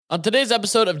On today's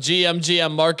episode of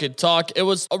GM Market Talk, it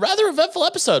was a rather eventful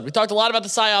episode. We talked a lot about the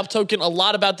PSYOP token, a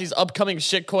lot about these upcoming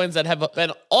shitcoins that have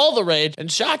been all the rage, and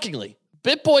shockingly,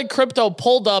 BitBoy Crypto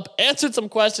pulled up, answered some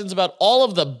questions about all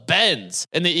of the BENs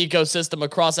in the ecosystem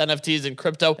across NFTs and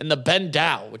crypto, and the BEN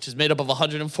DAO, which is made up of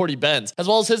 140 BENs, as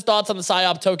well as his thoughts on the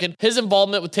PSYOP token, his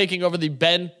involvement with taking over the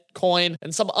BEN coin,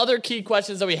 and some other key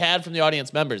questions that we had from the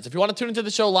audience members. If you want to tune into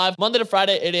the show live, Monday to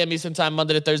Friday, 8 a.m. Eastern Time,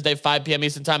 Monday to Thursday, 5 p.m.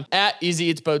 Eastern Time, at Easy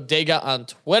Eats Bodega on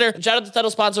Twitter. And shout out to the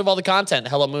title sponsor of all the content,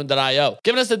 HelloMoon.io.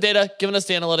 Giving us the data, giving us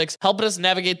the analytics, helping us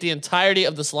navigate the entirety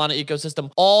of the Solana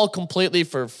ecosystem, all completely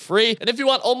for free. And if you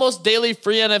want almost daily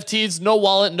free NFTs, no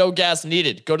wallet, no gas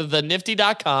needed, go to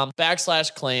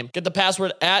thenifty.com/claim. Get the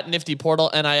password at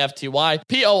NiftyPortal, NIFTY,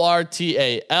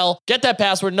 Get that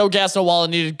password, no gas, no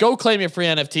wallet needed. Go claim your free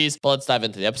NFTs. But let's dive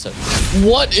into the episode.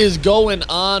 What is going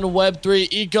on, Web3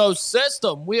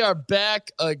 ecosystem? We are back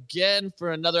again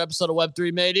for another episode of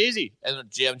Web3 Made Easy and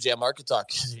GM Market Talk.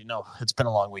 You know, it's been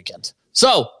a long weekend.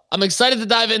 So I'm excited to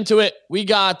dive into it. We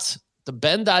got the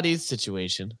Ben.ETH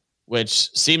situation,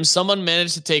 which seems someone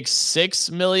managed to take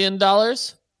 $6 million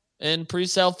in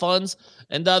pre-sale funds.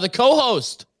 And the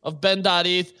co-host of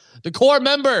Ben.ETH, the core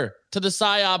member to the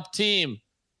PSYOP team,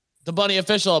 the Bunny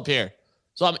official up here.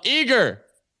 So I'm eager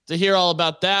to hear all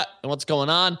about that and what's going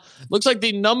on. Looks like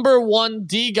the number one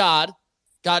DeGod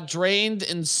got drained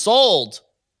and sold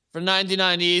for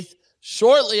 99 ETH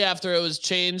shortly after it was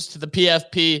changed to the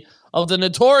PFP of the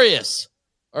notorious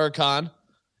Urcon.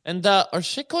 And are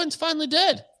shitcoins finally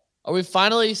dead? Are we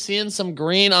finally seeing some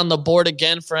green on the board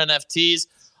again for NFTs?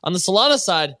 On the Solana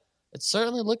side, it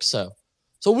certainly looks so.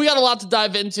 So we got a lot to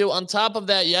dive into. On top of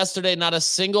that, yesterday, not a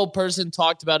single person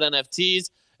talked about NFTs.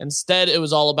 Instead, it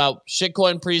was all about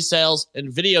shitcoin pre-sales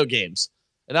and video games.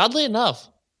 And oddly enough,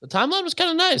 the timeline was kind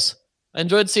of nice. I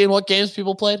enjoyed seeing what games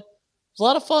people played. It was a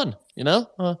lot of fun, you know?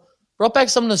 Brought back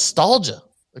some nostalgia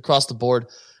across the board,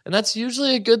 and that's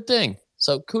usually a good thing.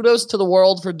 So kudos to the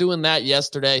world for doing that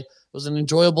yesterday. It was an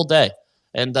enjoyable day.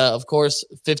 And, of course,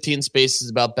 15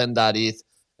 spaces about Ben.ETH,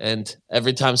 and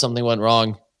every time something went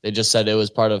wrong, they just said it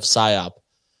was part of PSYOP.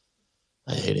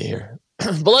 I hate it here.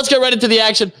 But let's get right into the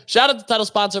action. Shout out to the title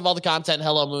sponsor of all the content,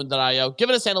 HelloMoon.io.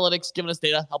 Giving us analytics, giving us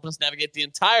data, helping us navigate the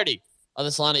entirety of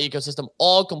the Solana ecosystem,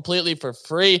 all completely for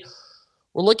free.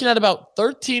 We're looking at about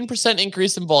 13%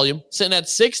 increase in volume, sitting at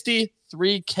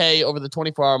 63K over the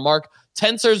 24-hour mark.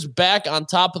 Tensor's back on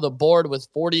top of the board with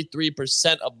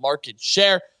 43% of market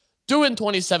share, doing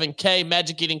 27K.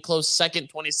 Magic Eden close second,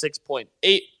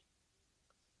 26.8.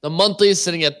 The monthly is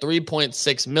sitting at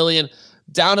 3.6 million.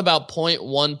 Down about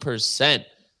 0.1%.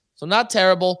 So not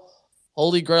terrible.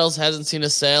 Holy Grails hasn't seen a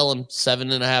sale in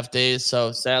 7.5 days.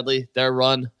 So sadly, their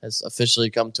run has officially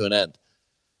come to an end.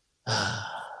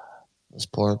 Those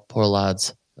poor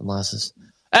lads and lasses.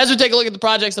 As we take a look at the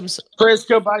projects themselves. Frisk,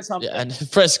 go buy something. Yeah, and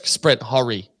Frisk, sprint,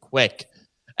 hurry, quick.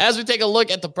 As we take a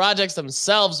look at the projects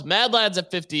themselves, Mad Lads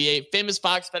at 58, Famous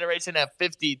Fox Federation at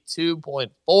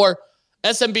 52.4,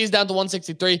 SMB's down to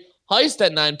 163, Heist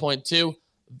at 9.2,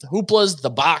 Hoopla's The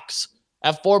Box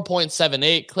at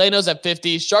 4.78. Klanos at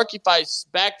 50.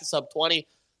 Sharkify back to sub 20.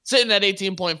 Sitting at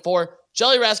 18.4.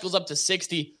 Jelly Rascals up to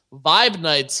 60. Vibe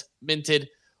Nights minted.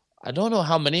 I don't know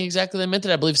how many exactly they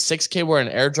minted. I believe 6K were an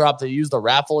airdrop. They used the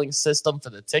raffling system for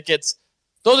the tickets.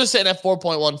 Those are sitting at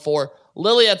 4.14.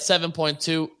 Lily at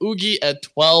 7.2. Oogie at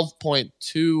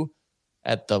 12.2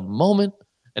 at the moment.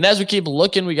 And as we keep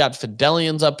looking, we got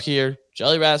Fidelians up here.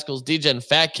 Jelly Rascals, DJ and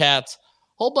Fat Cats.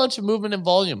 Whole bunch of movement and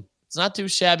volume. It's not too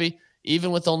shabby,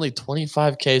 even with only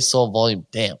 25K sold volume.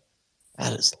 Damn,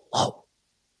 that is low.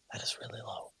 That is really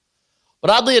low. But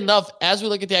oddly enough, as we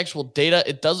look at the actual data,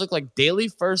 it does look like daily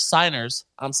first signers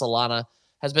on Solana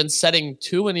has been setting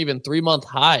 2 and even 3 month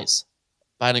highs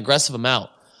by an aggressive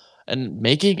amount and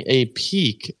making a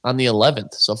peak on the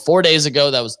 11th. So 4 days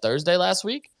ago, that was Thursday last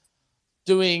week,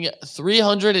 doing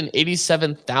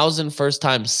 387,000 first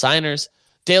time signers.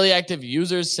 Daily active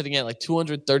users sitting at like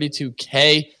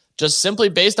 232K, just simply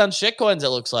based on shitcoins, it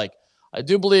looks like. I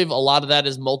do believe a lot of that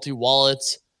is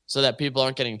multi-wallets so that people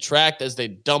aren't getting tracked as they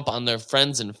dump on their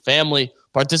friends and family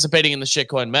participating in the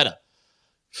shitcoin meta.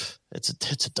 It's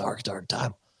a dark, dark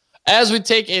time. As we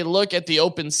take a look at the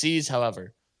OpenSeas,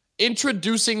 however,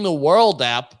 Introducing the World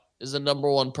app is the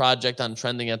number one project on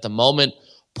trending at the moment.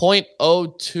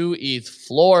 0.02 ETH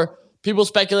floor. People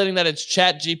speculating that it's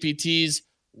ChatGPT's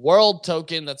World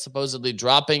token that's supposedly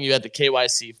dropping. You had the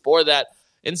KYC for that.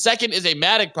 And second is a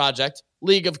Matic project,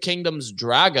 League of Kingdoms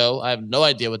Drago. I have no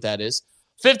idea what that is.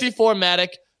 54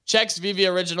 Matic, Checks VV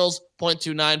Originals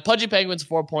 0.29, Pudgy Penguins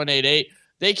 4.88.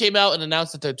 They came out and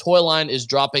announced that their toy line is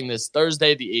dropping this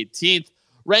Thursday, the 18th.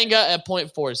 Ranga at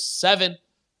 0.47.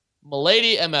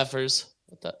 Milady MFers.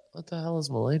 What the hell is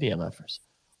Milady MFers?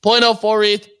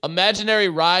 0.04 ETH. Imaginary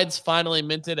Rides finally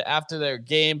minted after their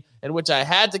game, in which I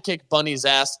had to kick Bunny's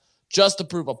ass just to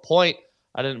prove a point.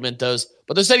 I didn't mint those.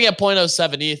 But they're sitting at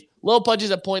 0.07 ETH. Lil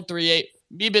Pudgy's at 0.38.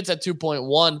 Meebits at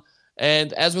 2.1.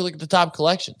 And as we look at the top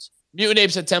collections, Mutant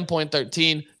Apes at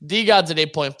 10.13. D-Gods at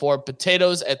 8.4.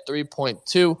 Potatoes at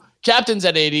 3.2. Captains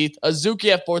at 8 ETH.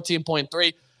 Azuki at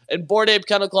 14.3. And Bored Ape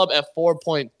Kennel Club at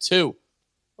 4.2.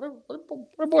 What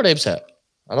are Bored Apes at?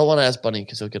 I don't want to ask Bunny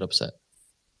because he'll get upset.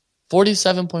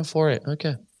 47.48.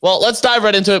 Okay. Well, let's dive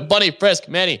right into it. Bunny, Frisk,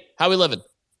 Manny, how we living?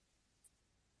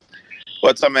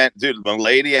 What's up, man? Dude,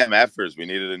 Milady MFers, we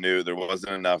needed a new. There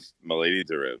wasn't enough Milady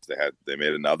derivs. They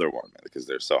made another one, man, because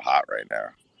they're so hot right now.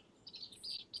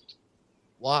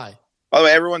 Why? By the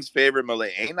way, everyone's favorite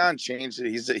Milady. Anon changed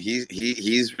it.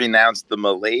 He's renounced the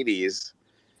Miladies,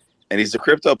 and he's a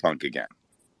CryptoPunk again.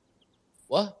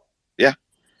 What? Yeah.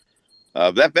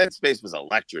 That vent space was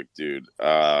electric, dude.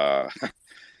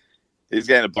 He's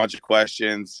getting a bunch of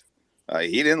questions.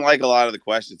 He didn't like a lot of the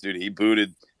questions, dude. He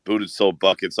booted Soul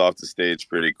Buckets off the stage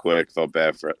pretty quick. Felt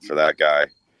bad for that guy.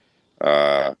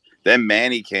 Then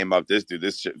Manny came up. This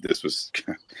was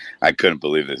I couldn't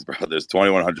believe this, bro. There's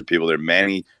 2,100 people there.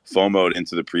 Manny FOMO'd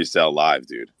into the pre-sale live,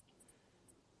 dude.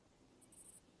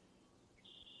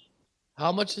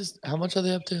 How much are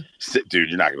they up to? Dude,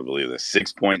 you're not gonna believe this.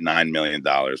 $6.9 million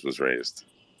was raised.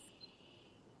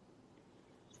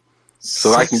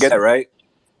 So I can get it, right?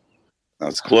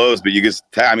 That's close, but you could.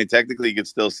 Technically, you could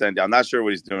still send. I'm not sure what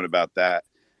he's doing about that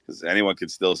because anyone could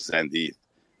still send ETH.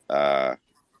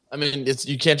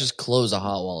 You can't just close a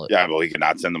hot wallet. Yeah, well, he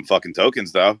cannot send them fucking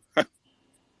tokens though.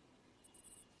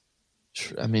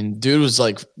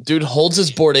 Dude holds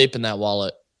his Bored Ape in that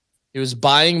wallet. He was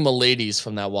buying Miladies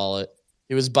from that wallet.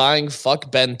 He was buying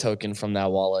Fuck Ben token from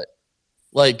that wallet.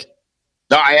 Like,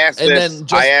 no, I asked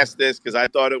this because I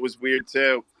thought it was weird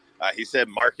too. He said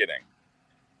marketing.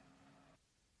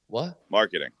 What?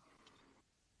 Marketing.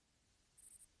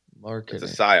 It's a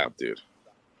psyop, dude.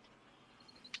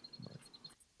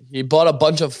 He bought a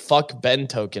bunch of Fuck Ben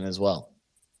token as well.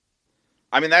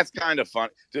 That's kind of fun.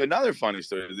 Dude, another funny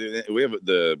story. We have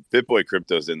the BitBoy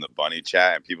Cryptos in the Bunny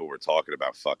chat, and people were talking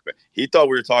about Fuck Ben. He thought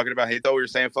we were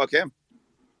saying fuck him,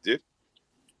 dude.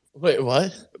 Wait,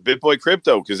 what? BitBoy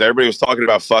Crypto, because everybody was talking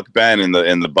about Fuck Ben in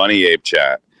the Bunny Ape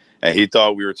chat. And he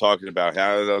thought we were talking about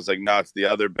how I was like, no, it's the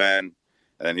other Ben.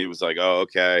 And he was like, oh,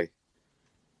 okay.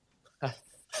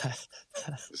 The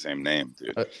same name,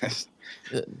 dude.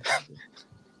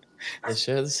 They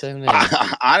share the same name.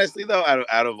 Honestly, though,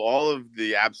 out of all of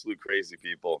the absolute crazy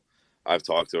people I've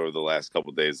talked to over the last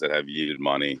couple of days that have yeeted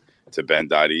money to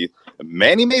Ben.eth,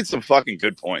 Manny made some fucking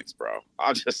good points, bro.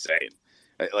 I'm just saying.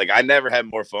 Like, I never had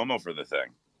more FOMO for the thing.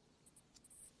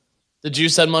 Did you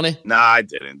send money? Nah, I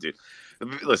didn't, dude.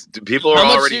 Listen, people are How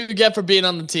much already. do you get for being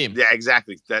on the team? Yeah,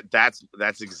 exactly. That's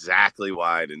exactly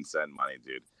why I didn't send money,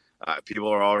 dude. People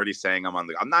are already saying I'm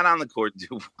not on the court,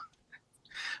 dude.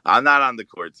 I'm not on the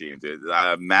court team, dude.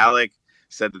 Malik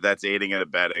said that's aiding and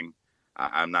abetting.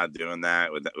 I'm not doing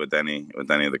that with any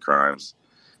of the crimes.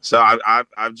 So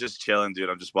I'm just chilling, dude.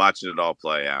 I'm just watching it all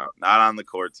play out. Not on the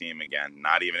court team again.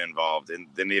 Not even involved.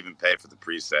 Didn't even pay for the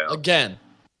pre-sale. Again,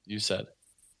 you said.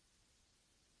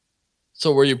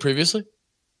 So were you previously?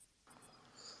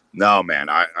 No, man.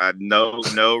 I had no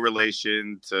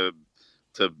relation to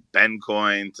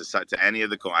Bencoin, to any of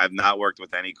the coins. I have not worked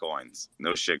with any coins.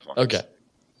 No shit coins.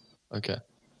 Okay.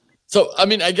 So,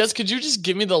 I guess could you just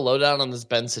give me the lowdown on this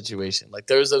Ben situation? Like,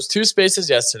 there was those two spaces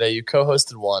yesterday. You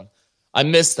co-hosted one. I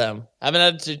missed them. I haven't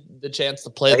had the chance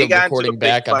to play the recording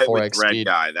back on 4x speed.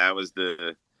 Guy. That was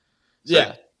the...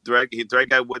 Yeah. Thread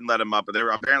guy wouldn't let him up, but they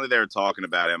were talking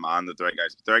about him on the Thread guy.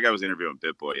 Thread guy was interviewing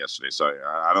BitBoy yesterday, so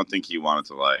I don't think he wanted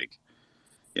to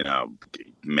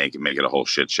make it a whole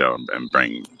shit show and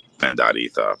bring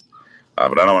Ben.eth up.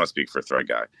 But I don't want to speak for Thread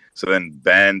guy. So then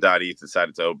Ben.eth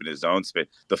decided to open his own space.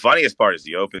 The funniest part is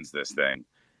he opens this thing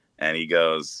and he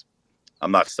goes,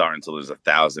 "I'm not starting until there's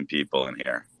 1,000 people in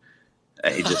here."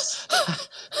 And he just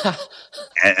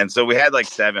and so we had like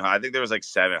 700. I think there was like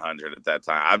 700 at that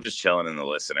time. I'm just chilling in the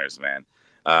listeners, man.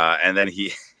 And then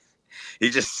he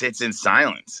just sits in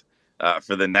silence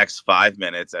for the next 5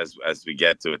 minutes as we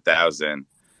get to 1,000.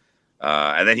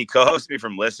 And then he co-hosts me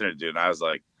from listener, dude. And I was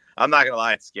like, I'm not gonna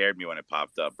lie, it scared me when it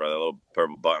popped up, bro. The little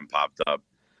purple button popped up.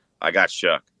 I got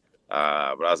shook. But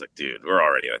I was like, dude, we're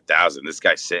already at 1,000. This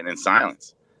guy's sitting in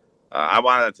silence. I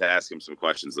wanted to ask him some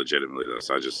questions legitimately, though,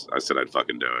 so I said I'd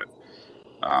fucking do it.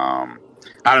 I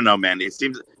don't know, man. It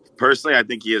seems, personally, I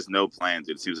think he has no plans.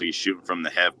 It seems like he's shooting from the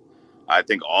hip. I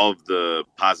think all of the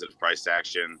positive price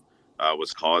action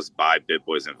was caused by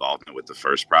BitBoy's involvement with the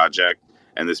first project,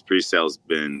 and this pre-sale has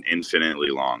been infinitely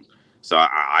long. So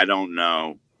I don't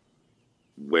know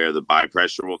where the buy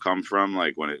pressure will come from,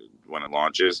 like when it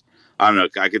launches. I don't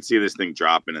know. I could see this thing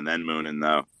dropping and then mooning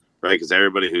though, right? Because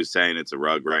everybody who's saying it's a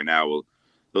rug right now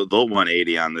they'll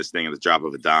 180 on this thing at the drop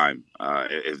of a dime.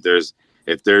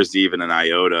 If there's even an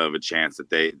iota of a chance that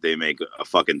they make a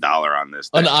fucking dollar on this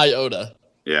thing. An iota.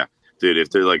 Yeah, dude. If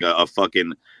there's like a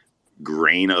fucking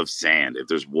grain of sand, if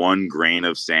there's one grain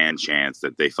of sand chance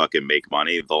that they fucking make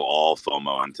money, they'll all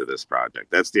FOMO into this project.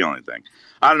 That's the only thing.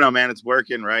 I don't know, man. It's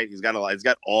working, right? He's got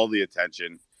all the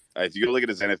attention. If you go look at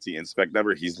his NFT inspect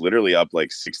number, he's literally up like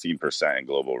 16% in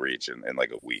global reach in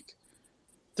like a week.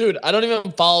 Dude, I don't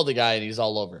even follow the guy and he's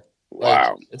all over.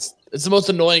 Wow. Like, it's the most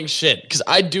annoying shit because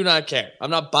I do not care. I'm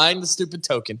not buying the stupid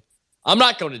token. I'm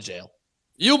not going to jail.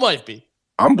 You might be.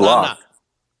 I'm blocked.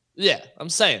 Yeah, I'm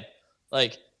saying.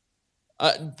 Like,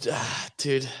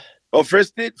 dude. Well,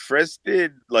 Frisk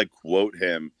did like quote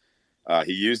him.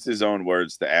 He used his own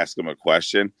words to ask him a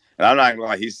question. And I'm not gonna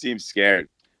lie, he seemed scared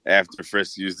after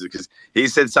Frisk used it because he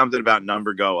said something about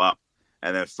number go up.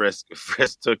 And then Frisk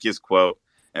took his quote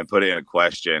and put it in a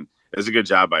question. It was a good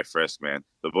job by Frisk, man.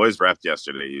 The boys repped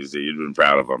yesterday. You'd been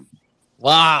proud of them.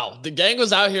 Wow, the gang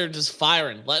was out here just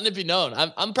firing, letting it be known.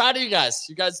 I'm proud of you guys.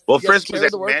 Well, you guys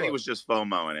Frisk Manny was just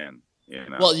FOMOing in. You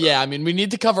know, well, so. Yeah, I mean, we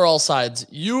need to cover all sides.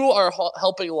 You are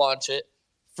helping launch it.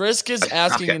 Frisk is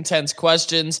asking intense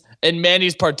questions, and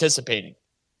Manny's participating.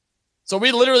 So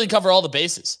we literally cover all the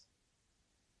bases.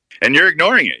 And you're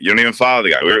ignoring it. You don't even follow the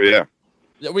guy.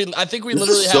 I think we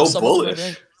literally have so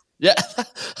bullish. Yeah,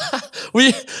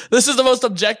 this is the most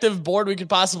objective board we could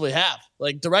possibly have.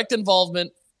 Like direct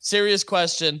involvement, serious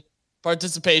question,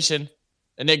 participation,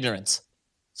 and ignorance.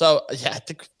 So yeah, I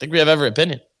think we have every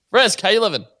opinion. Frisk, how you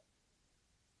living?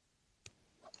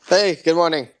 Hey, good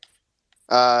morning.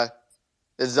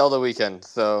 It's Zelda weekend,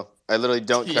 so I literally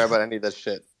don't care about any of this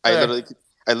shit. I literally.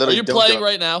 Are you playing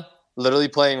right now? Literally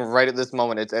playing right at this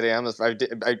moment. It's 8 a.m.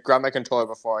 I grabbed my controller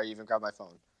before I even grabbed my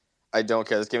phone. I don't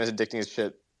care. This game is addicting as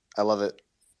shit. I love it.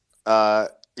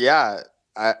 Yeah.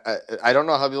 I don't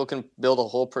know how people can build a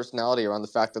whole personality around the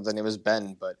fact that the name is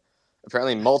Ben, but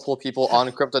apparently multiple people on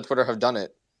crypto Twitter have done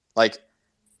it. Like,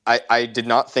 I did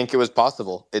not think it was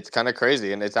possible. It's kind of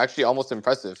crazy, and it's actually almost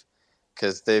impressive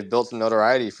because they've built some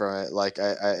notoriety from it. Like,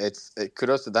 it's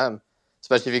kudos to them,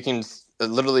 especially if you can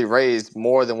literally raise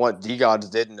more than what DeGods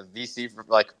did in a VC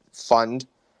fund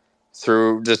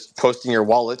through just posting your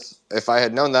wallets. If I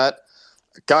had known that,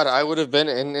 God, I would have been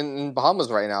in Bahamas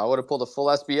right now. I would have pulled a full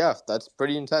SBF. That's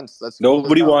pretty intense. That's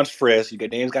nobody wants Frisk. Your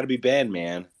name's got to be banned,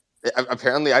 man.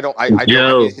 Apparently, I don't.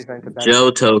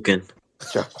 Joe Token.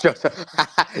 Joe.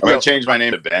 I'm gonna change my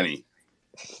name to Benny.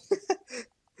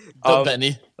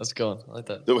 Benny, let's go. I like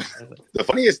that. The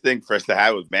funniest thing for us to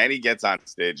have was Manny gets on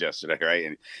stage yesterday, right?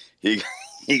 And he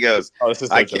goes,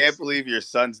 I can't believe your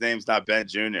son's name's not Ben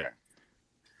Jr.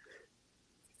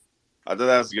 I thought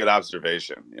that was a good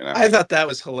observation. You know? I thought that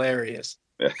was hilarious.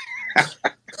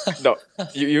 No,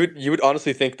 you would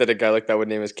honestly think that a guy like that would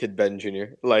name his kid Ben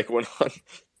Jr. Like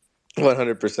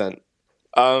 100%.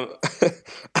 I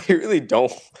really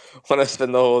don't want to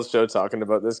spend the whole show talking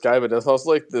about this guy, but it's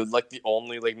also the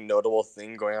only notable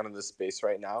thing going on in this space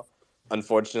right now.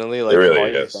 Unfortunately, it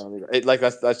really is.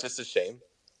 That's just a shame.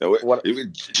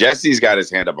 Jesse's got his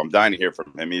hand up. I'm dying to hear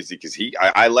from him, easy, because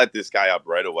I let this guy up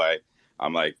right away.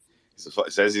 I'm like,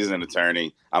 says he's an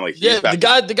attorney. I'm like,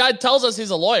 the guy tells us he's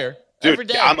a lawyer. Dude, every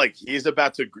day. I'm like, he's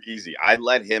about to easy. I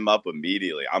let him up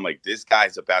immediately. I'm like, this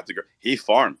guy's about to go. He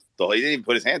farmed. He didn't even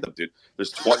put his hand up, dude. There's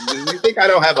 20. You think I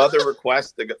don't have other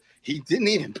requests to go? He didn't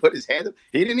even put his hand up.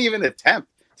 He didn't even attempt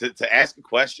to ask a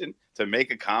question, to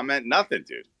make a comment. Nothing,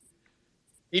 dude.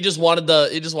 He just wanted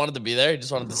to be there. He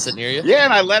just wanted to sit near you. Yeah,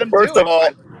 and I let him. First of all,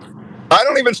 I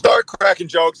don't even start cracking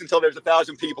jokes until there's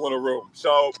 1,000 people in a room.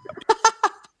 So.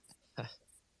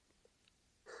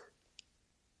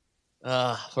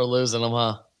 We're losing him,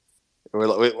 huh? We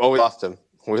lost him.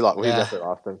 We definitely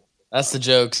lost him. That's the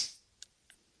jokes.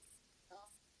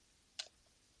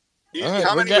 Easy, right,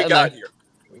 how many we got here?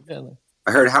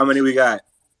 I heard how many we got.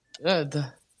 Yeah,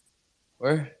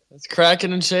 it's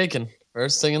cracking and shaking.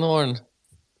 First thing in the morning.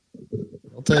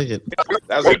 I'll take it. That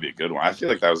was going to be a good one. I feel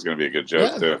like that was going to be a good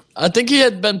joke, too. I think he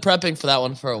had been prepping for that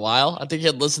one for a while. I think he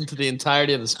had listened to the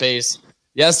entirety of the space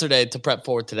yesterday to prep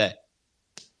for today.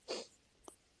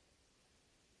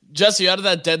 Jesse, you out of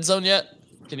that dead zone yet?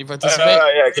 Can you participate?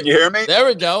 Yeah, can you hear me? There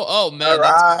we go. Oh, man,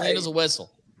 that's clean as a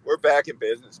whistle. We're back in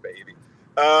business, baby.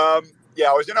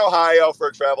 I was in Ohio for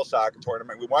a travel soccer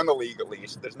tournament. We won the league at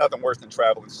least. There's nothing worse than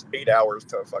traveling 8 hours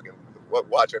to fucking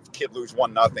watch a kid lose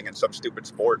 1-0 in some stupid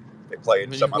sport they play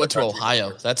in some other country. Went to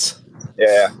Ohio. That's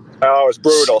Oh, it was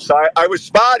brutal. So I was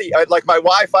spotty. Like my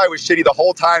Wi-Fi was shitty the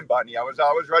whole time, Bunny. I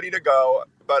was ready to go,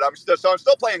 but I'm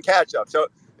still playing catch up. So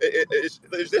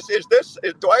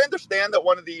do I understand that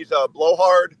one of these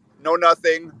blowhard, know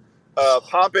nothing,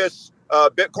 pompous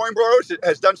Bitcoin bros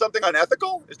has done something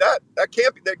unethical? That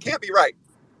can't be right.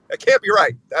 That can't be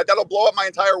right. That'll blow up my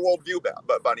entire worldview,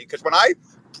 Bunny. Because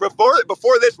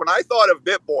before this, when I thought of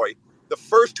BitBoy, the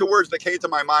first 2 words that came to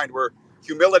my mind were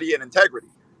humility and integrity.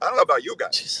 I don't know about you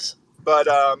guys, Jesus. But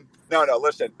no.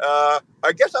 Listen, I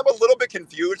guess I'm a little bit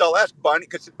confused. I'll ask Bunny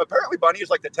because apparently Bunny is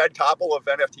like the Ted Koppel of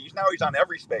NFTs now. He's on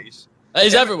every space.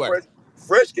 He's everywhere.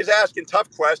 Frisk is asking tough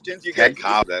questions. You Ted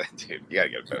Koppel, dude, you gotta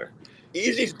get better.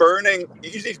 Easy's burning.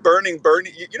 You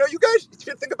guys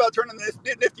should think about turning this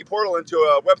Nifty Portal into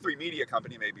a Web3 media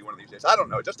company maybe one of these days. I don't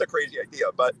know, just a crazy idea.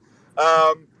 But,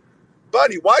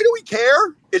 Bunny, why do we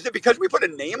care? Is it because we put a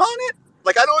name on it?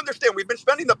 Like, I don't understand. We've been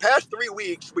spending the past 3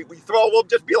 weeks. We'll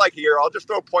just be like, here, I'll just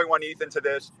throw 0.1 ETH into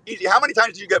this. Easy. How many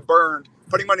times did you get burned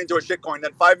putting money into a shitcoin?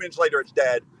 Then 5 minutes later, it's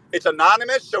dead. It's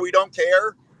anonymous, so we don't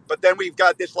care. But then we've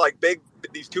got this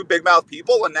these 2 big mouth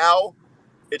people, and now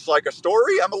it's like a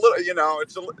story. I'm a little,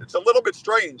 it's a little bit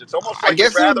strange. It's almost like I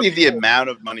guess it would be the amount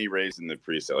of money raised in the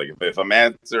pre-sale. Like if I'm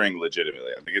answering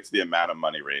legitimately, I think it's the amount of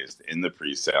money raised in the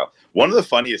pre-sale. One of the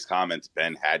funniest comments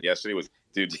Ben had yesterday was,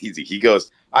 dude, easy. He goes,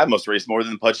 I almost raised more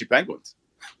than the Pudgy Penguins.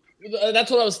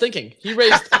 That's what I was thinking. He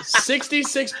raised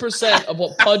 66% of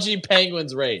what Pudgy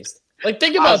Penguins raised. Like,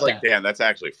 think about that. I was like, damn, that's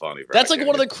actually funny. That's like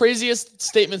one of the craziest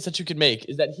statements that you could make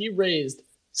is that he raised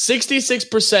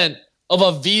 66% of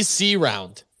a VC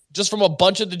round just from a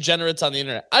bunch of degenerates on the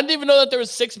internet. I didn't even know that there was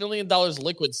 $6 million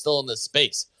liquid still in this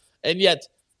space. And yet,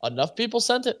 enough people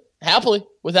sent it happily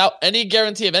without any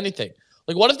guarantee of anything.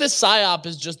 Like, what if this PSYOP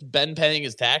is just Ben paying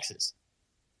his taxes?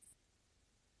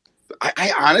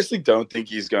 I honestly don't think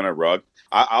he's going to rug.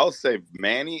 I'll say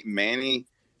Manny,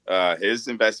 his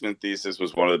investment thesis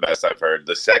was one of the best I've heard.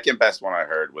 The second best one I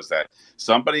heard was that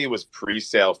somebody was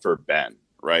pre-sale for Ben,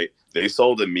 right? They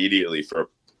sold immediately for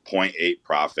 0.8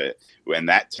 profit, and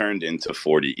that turned into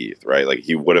 40 ETH, right? Like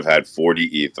he would have had 40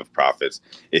 ETH of profits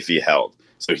if he held.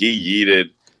 So he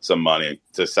yeeted some money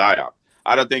to PSYOP.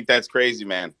 I don't think that's crazy,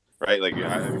 man, right? Like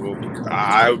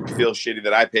I would feel shitty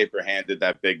that I paper-handed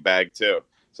that big bag too.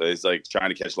 So it's like trying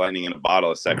to catch lightning in a bottle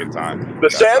a second time. The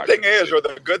sad thing is, or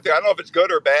the good thing, I don't know if it's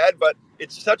good or bad, but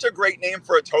it's such a great name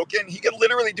for a token. He could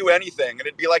literally do anything, and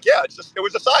it'd be like, yeah, it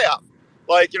was a PSYOP.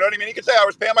 Like, you know what I mean? He could say, I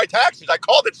was paying my taxes. I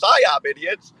called it PSYOP,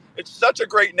 idiots. It's such a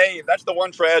great name. That's the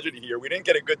one tragedy here. We didn't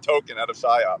get a good token out of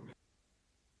PSYOP.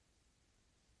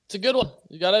 It's a good one.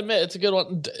 You got to admit, it's a good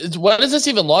one. When is this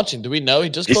even launching? Do we know? He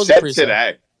just closed the pre-sale.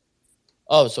 Today.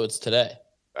 Oh, so it's today.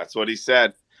 That's what he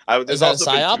said. Is that a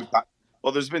PSYOP?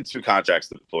 Well, there's been 2 contracts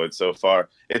deployed so far.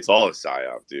 It's all a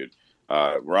PSYOP, dude.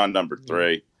 We're on number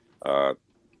 3.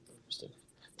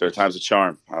 Third time's a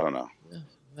charm. I don't know. Yeah.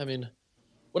 I mean,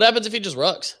 what happens if he just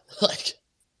rugs? Like,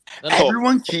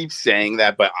 everyone keeps saying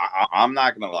that, but I'm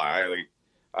not gonna lie. Like,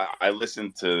 I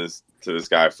listened to this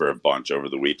guy for a bunch over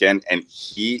the weekend, and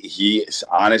he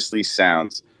honestly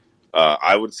sounds.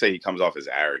 I would say he comes off as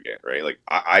arrogant, right? Like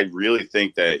I really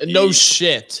think that no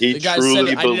shit. He the guy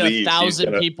truly said, "I need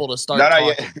 1,000 people to start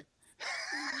talking."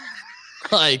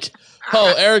 Like,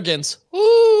 arrogance.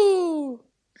 Woo!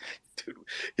 Dude,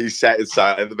 he sat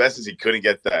inside, and the best is he couldn't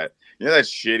get that. You know that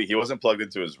shitty. He wasn't plugged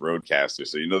into his Rodecaster,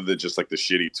 so you know the just like the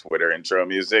shitty Twitter intro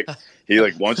music. He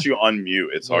like once you unmute,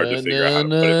 it's hard to figure out how to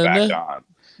put it back on.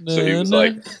 So he was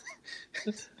like.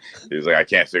 He was like, I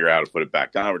can't figure out how to put it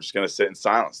back on. We're just gonna sit in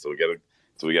silence till we get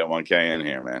 1K in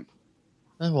here, man.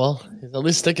 Well, he's at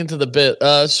least sticking to the bit.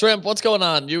 Shrimp, what's going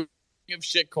on? You give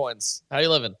shit coins. How you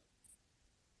living?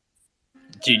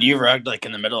 Dude, you rugged like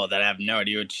in the middle of that. I have no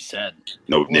idea what you said.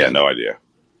 No idea.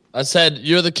 I said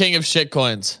you're the king of shit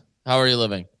coins. How are you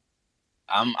living?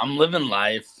 I'm living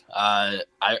life.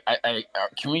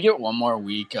 Can we get one more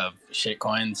week of shit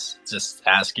coins? Just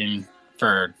asking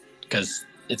because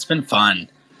it's been fun.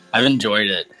 I've enjoyed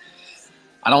it.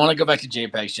 I don't want to go back to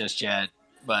JPEGs just yet,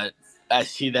 but I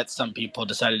see that some people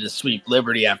decided to sweep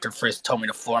Liberty after Frisk told me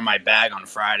to floor my bag on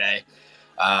Friday.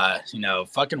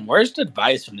 Fucking worst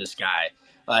advice from this guy.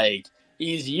 Like,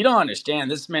 Easy, you don't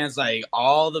understand. This man's like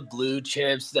all the blue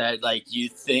chips that like you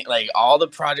think like all the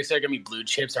projects that are gonna be blue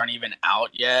chips aren't even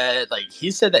out yet. Like he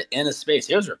said that in a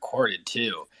space. It was recorded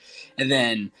too. And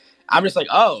then I'm just like,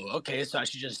 oh, okay, so I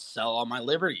should just sell all my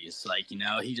liberties. Like,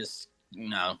 he just,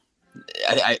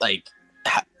 I like,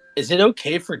 is it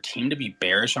okay for a team to be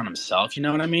bearish on himself? You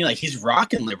know what I mean? Like, he's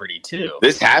rocking Liberty, too.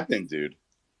 This happened, dude.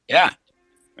 Yeah.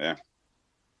 Yeah.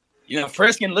 You know,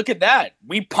 Friskin, look at that.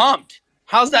 We pumped.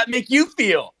 How's that make you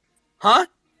feel? Huh?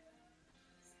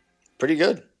 Pretty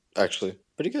good, actually.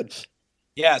 Pretty good.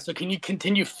 Yeah, so can you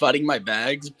continue fudding my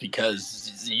bags?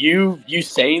 Because you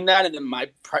saying that and then my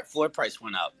floor price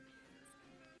went up.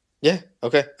 Yeah,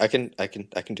 okay. I can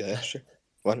do that, sure.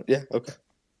 Why not? Yeah, okay.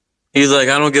 He's like,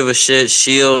 I don't give a shit.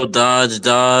 Shield, dodge.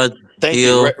 Thank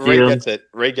heal, you. Ray heal. gets it.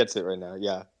 Ray gets it right now.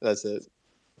 Yeah, that's it.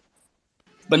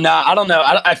 But nah, I don't know.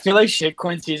 I feel like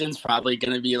shitcoin season's probably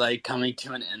going to be like coming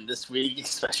to an end this week,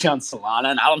 especially on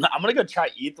Solana. And I don't know. I'm going to go try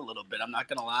ETH a little bit. I'm not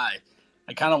going to lie.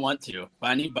 I kind of want to.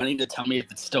 But I need Bunny to tell me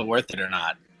if it's still worth it or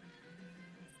not.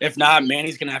 If not,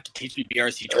 Manny's going to have to teach me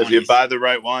BRC20s. If you buy the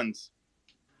right ones.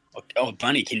 Oh,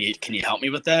 Bunny, can you help me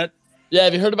with that? Yeah,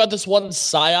 have you heard about this one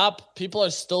PSYOP? People are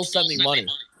still sending money.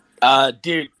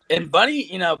 Dude, and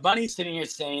Bunny's sitting here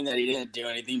saying that he didn't do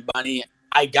anything. Bunny,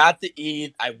 I got the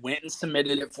ETH. I went and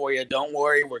submitted it for you. Don't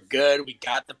worry, we're good. We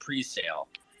got the pre-sale.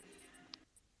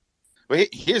 Well,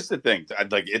 here's the thing.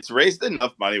 Like, it's raised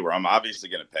enough money where I'm obviously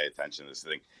going to pay attention to this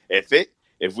thing.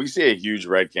 If we see a huge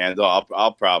red candle,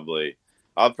 I'll probably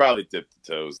dip the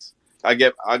toes. I'll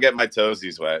get my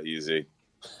toesies wet easy.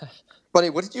 Bunny,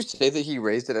 what did you say that he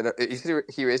raised it at? You said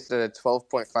he raised it at a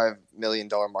 $12.5 million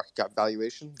market cap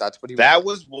valuation. That's what he.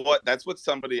 That's what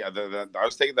somebody. I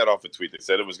was taking that off a tweet. They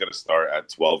said it was going to start at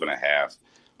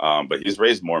 12.5, but he's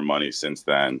raised more money since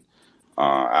then.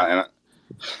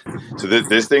 So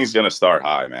this thing's going to start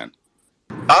high, man.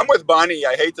 I'm with Bunny.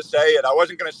 I hate to say it. I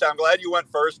wasn't going to say. I'm glad you went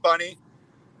first, Bunny.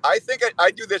 I think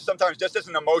I do this sometimes just as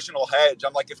an emotional hedge.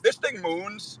 I'm like, if this thing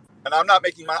moons and I'm not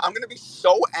making money, I'm going to be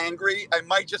so angry. I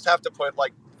might just have to put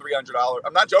like $300.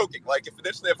 I'm not joking. Like if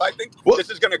I think this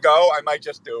is going to go, I might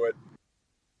just do it.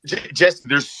 Just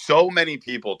there's so many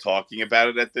people talking about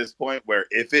it at this point where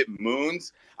if it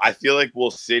moons, I feel like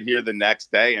we'll sit here the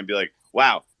next day and be like,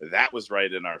 wow, that was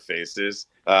right in our faces.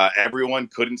 Everyone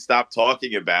couldn't stop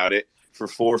talking about it for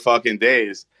 4 fucking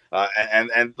days.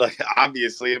 And like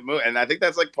obviously it moved, and I think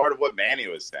that's like part of what Manny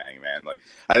was saying, man. Like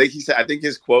I think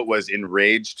his quote was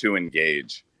 "enraged to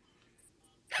engage."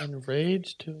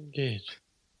 Enraged to engage.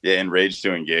 Yeah, enraged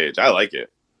to engage. I like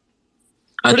it.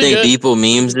 I Pretty think good. people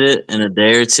memes it in a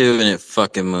day or two, and it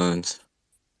fucking moons.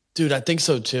 Dude, I think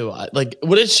so too.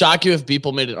 Would it shock you if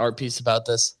people made an art piece about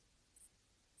this?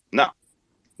 No,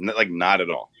 not at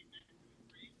all.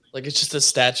 Like it's just a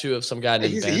statue of some guy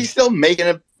named Ben. He's still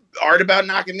making art about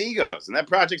Nakamigos, and that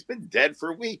project's been dead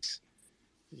for weeks.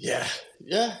 Yeah.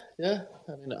 I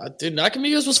mean, dude,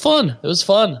 Nakamigos was fun. It was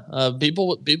fun.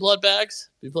 People had bags.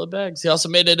 He also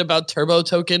made it about Turbo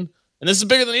Token, and this is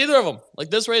bigger than either of them. Like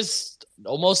this raised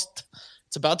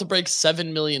it's about to break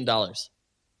 $7 million,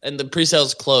 and the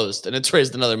pre-sale's closed, and it's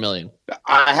raised another $1 million.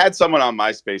 I had someone on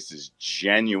MySpace is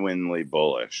genuinely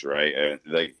bullish, right? And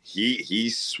like he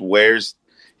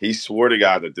swore to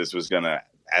God that this was gonna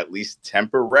at least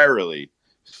temporarily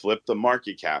flip the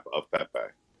market cap of Pepe.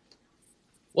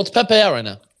 What's Pepe at right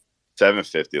now?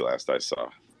 750 last I saw.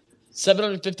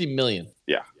 750 million.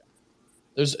 Yeah.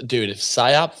 If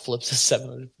PSYOP flips to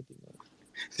 750 million.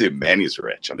 Dude, Manny's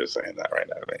rich. I'm just saying that right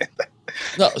now, man.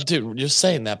 No, dude, you're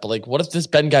saying that, but like, what if this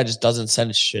Ben guy just doesn't send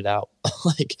his shit out?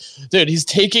 Like, dude, he's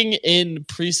taking in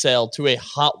pre-sale to a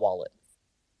hot wallet.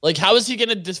 Like, how is he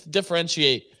going to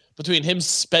differentiate between him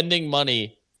spending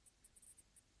money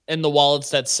and the wallets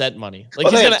that sent money? Like,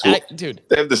 he's going to act, dude.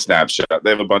 They have the snapshot. They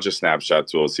have a bunch of snapshot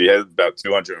tools. He had about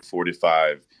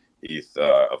 245 ETH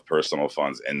of personal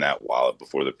funds in that wallet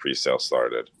before the pre-sale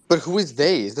started. But who is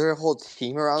they? Is there a whole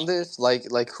team around this?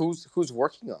 Like who's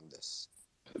working on this?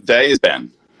 They is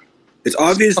Ben. It's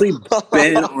obviously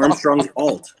Ben Armstrong's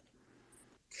alt.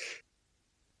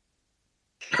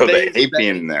 Oh, the AP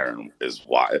in there is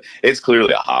why. It's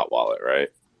clearly a hot wallet, right?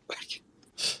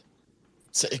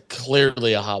 It's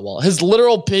clearly a hot wallet. His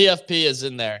literal PFP is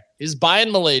in there. He's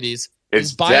buying Milady's.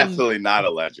 It's definitely not a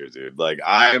ledger, dude. Like,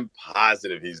 I'm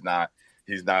positive he's not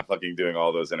fucking doing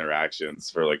all those interactions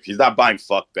for like, he's not buying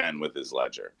fuck Ben with his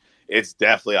ledger. It's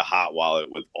definitely a hot wallet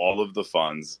with all of the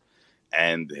funds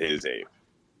and his ape.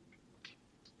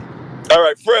 All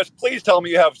right, Frisk, please tell me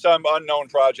you have some unknown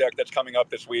project that's coming up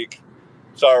this week.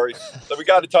 Sorry. So we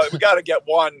got to get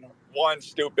one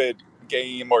stupid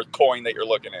game or coin that you're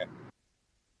looking at.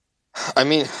 I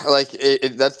mean, like,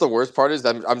 that's the worst part is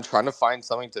I'm trying to find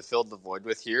something to fill the void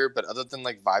with here, but other than,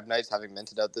 like, Vibe Nights having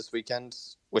minted out this weekend,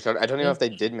 which I don't even know if they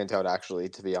did mint out, actually,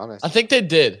 to be honest. I think they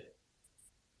did.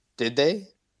 Did they?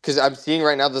 Because I'm seeing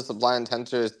right now the supply and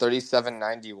tensor is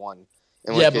 37.91.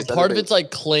 In Yeah, which case, but part of it's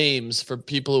like claims for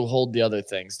people who hold the other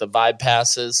things, the vibe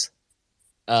passes,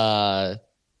 the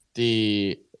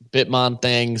Bitmon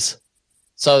things.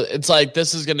 So it's like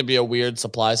this is going to be a weird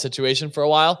supply situation for a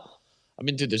while. I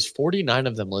mean, dude, there's 49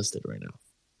 of them listed right now.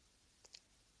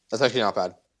 that's actually not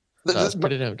bad. That's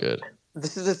pretty damn good.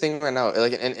 This is the thing right now.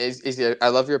 Like, and Izzy, I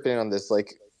love your opinion on this.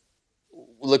 Like,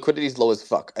 liquidity is low as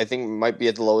fuck. I think it might be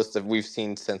at the lowest that we've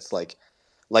seen since like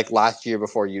last year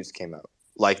before Utes came out.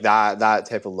 Like that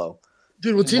type of low.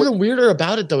 Dude, what's even weirder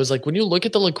about it though is like when you look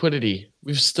at the liquidity,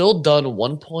 we've still done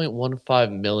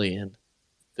 1.15 million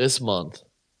this month.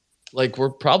 Like we're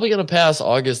probably going to pass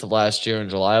August of last year and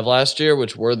July of last year,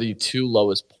 which were the two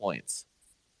lowest points.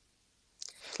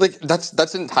 Like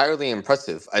that's entirely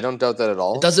impressive. I don't doubt that at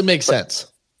all. It doesn't make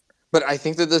sense. But I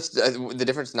think that the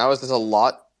difference now is there's a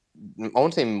lot, I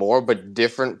won't say more, but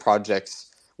different projects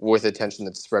with attention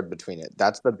that's spread between it.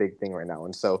 That's the big thing right now.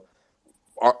 And so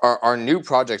our new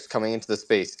projects coming into the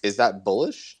space, is that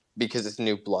bullish because it's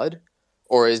new blood?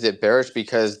 Or is it bearish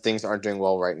because things aren't doing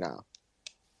well right now?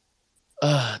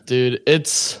 Dude,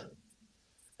 it's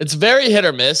very hit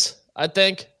or miss, I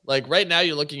think. Like right now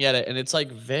you're looking at it and it's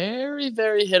like very,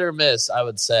 very hit or miss, I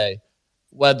would say.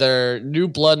 Whether new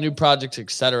blood, new projects,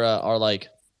 etc., are like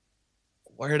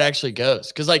where it actually goes.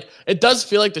 Because like it does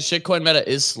feel like the shitcoin meta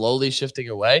is slowly shifting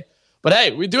away. But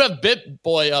hey, we do have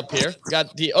BitBoy up here. We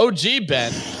got the OG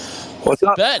Ben. What's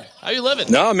up? Ben, how you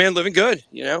living? No, man, living good,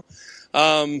 you know.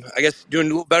 I guess doing a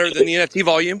little better than the NFT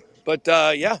volume. But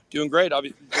yeah, doing great.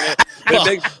 Obviously,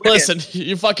 well, listen,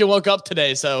 you fucking woke up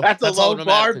today, so That's a low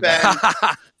bar, Ben.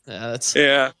 Yeah, that's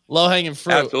low hanging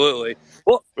fruit. Absolutely.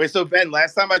 Well, wait. So Ben,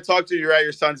 last time I talked to you, you were at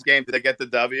your son's game. Did they get the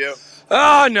W?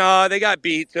 Oh no, they got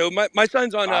beat. So my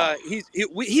son's on. He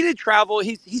did travel.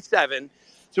 He's 7.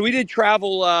 So we did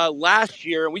travel last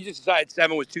year, and we just decided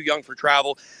 7 was too young for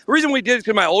travel. The reason we did it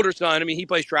to my older son, I mean, he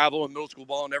plays travel and middle school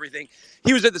ball and everything.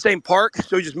 He was at the same park,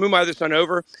 so we just moved my other son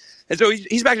over. And so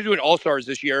he's back to doing All-Stars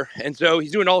this year. And so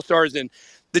he's doing All-Stars, and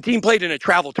the team played in a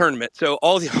travel tournament. So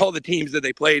all the teams that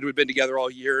they played had been together all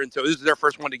year, and so this is their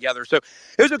first one together. So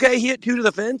it was okay. He hit 2 to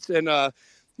the fence, and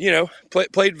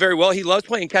played very well. He loves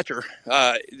playing catcher,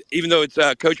 even though it's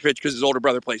coach pitch because his older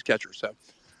brother plays catcher. So.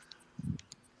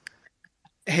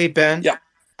 Hey, Ben. Yeah.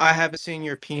 I haven't seen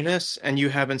your penis, and you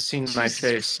haven't seen my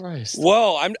face. Christ.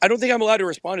 Well, I don't think I'm allowed to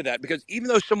respond to that because even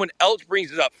though someone else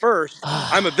brings it up first,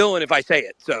 I'm a villain if I say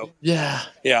it. So yeah.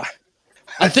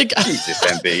 I think Jesus,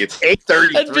 MB. It's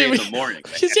 8:33 in the morning.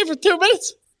 He's here for 2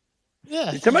 minutes.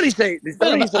 Yeah. Did somebody say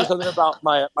something about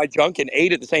my junk and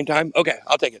 8 at the same time? Okay,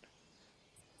 I'll take it.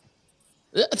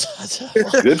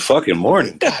 Good fucking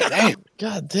morning.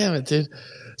 God damn it, dude.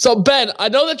 So Ben, I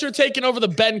know that you're taking over the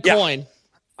Ben coin.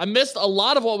 I missed a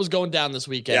lot of what was going down this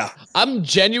weekend. Yeah. I'm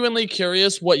genuinely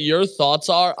curious what your thoughts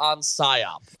are on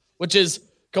PSYOP, which is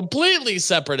completely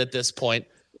separate at this point.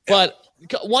 But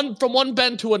from one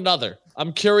Ben to another,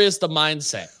 I'm curious the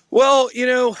mindset. Well,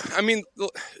 I mean,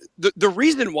 the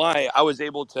reason why I was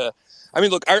able to,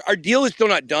 look, our deal is still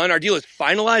not done. Our deal is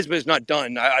finalized, but it's not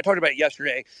done. I talked about it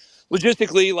yesterday.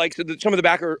 Logistically, like some of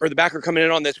the backer coming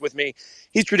in on this with me,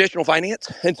 he's traditional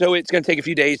finance. And so it's going to take a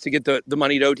few days to get the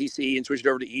money to OTC and switch it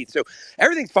over to ETH. So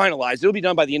everything's finalized. It'll be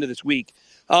done by the end of this week.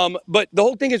 But the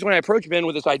whole thing is when I approached Ben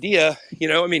with this idea,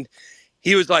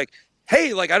 he was like,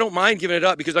 hey, like, I don't mind giving it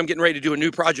up because I'm getting ready to do a new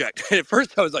project. And at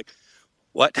first I was like,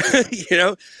 what?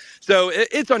 So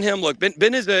it's on him. Look,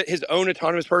 Ben is his own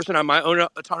autonomous person. I'm my own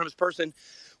autonomous person.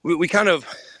 We kind of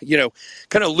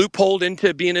loopholed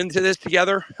into being into this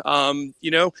together,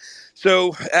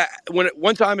 So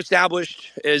once I'm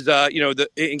established as,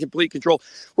 in complete control,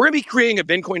 we're going to be creating a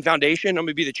Bitcoin Foundation. I'm going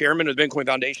to be the chairman of the Bitcoin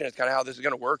Foundation. That's kind of how this is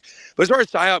going to work. But as far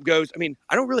as PSYOP goes,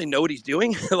 I don't really know what he's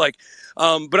doing.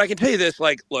 But I can tell you this,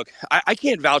 look, I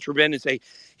can't vouch for Ben and say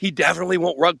he definitely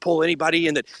won't rug pull anybody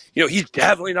and that, he's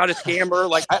definitely not a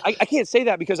scammer. I can't say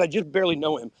that because I just barely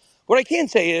know him. What I can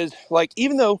say is,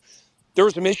 even though there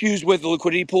were some issues with the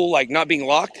liquidity pool, not being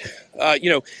locked.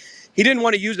 He didn't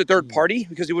want to use a third party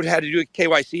because he would have had to do a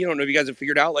KYC. I don't know if you guys have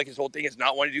figured out, his whole thing is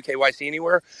not wanting to do KYC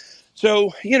anywhere.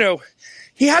 So, he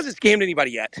hasn't scammed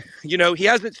anybody yet. He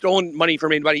hasn't stolen money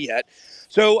from anybody yet.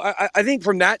 So I think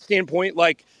from that standpoint,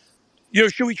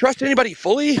 should we trust anybody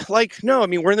fully? No,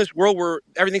 we're in this world where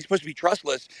everything's supposed to be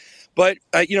trustless. But,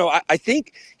 I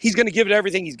think he's going to give it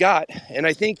everything he's got. And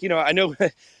I think, I know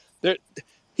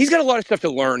he's got a lot of stuff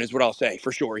to learn, is what I'll say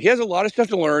for sure. He has a lot of stuff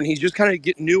to learn. He's just kind of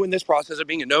getting new in this process of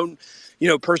being a known,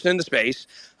 person in the space.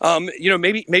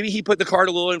 Maybe he put the cart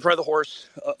a little in front of the horse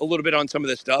a little bit on some of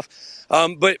this stuff.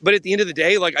 But at the end of the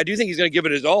day, like, I do think he's going to give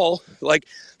it his all. Like,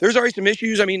 there's already some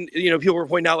issues. I mean, people were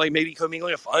pointing out like maybe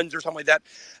commingling of funds or something like that.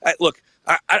 Look,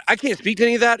 I can't speak to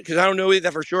any of that because I don't know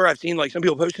that for sure. I've seen like some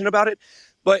people posting about it.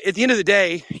 But at the end of the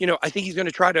day, I think he's going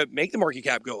to try to make the market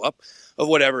cap go up of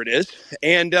whatever it is.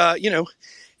 And,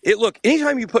 look,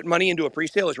 anytime you put money into a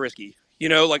pre-sale, it's risky.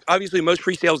 Like, obviously most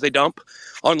pre-sales they dump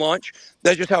on launch.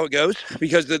 That's just how it goes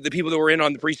because the people that were in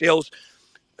on the pre-sales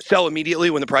sell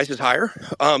immediately when the price is higher.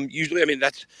 Usually, I mean,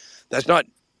 that's not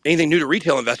anything new to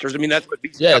retail investors. I mean, that's what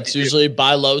it's usually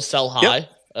buy low, sell high.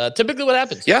 Yep. Typically what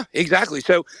happens. Yeah, exactly.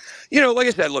 So, like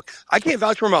I said, look, I can't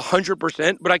vouch for him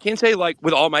 100%, but I can say, like,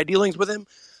 with all my dealings with him,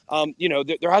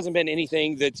 there hasn't been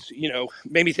anything that's,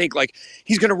 made me think like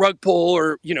he's going to rug pull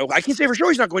or, I can't say for sure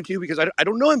he's not going to because I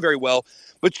don't know him very well.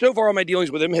 But so far, all my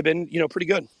dealings with him have been, pretty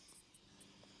good.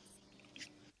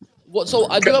 Well, so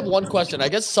I do have one question. I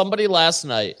guess somebody last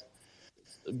night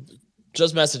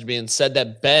just messaged me and said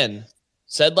that Ben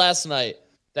said last night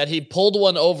that he pulled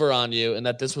one over on you and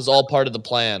that this was all part of the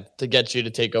plan to get you to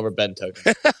take over Ben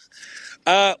Token.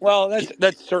 Well,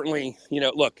 that's certainly,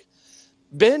 look,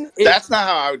 Ben. That's not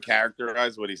how I would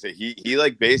characterize what he said. He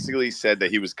like basically said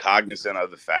that he was cognizant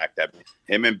of the fact that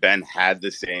him and Ben had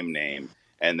the same name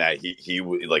and that he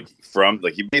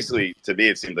basically, to me,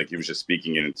 it seemed like he was just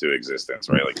speaking it into existence,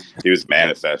 right? Like he was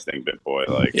manifesting BitBoy,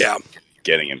 like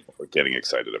getting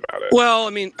excited about it. Well, I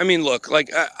mean, look, like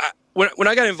when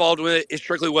I got involved with it, it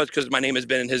strictly was because my name is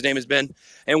Ben and his name is Ben,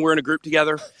 and we're in a group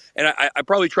together. And I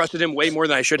probably trusted him way more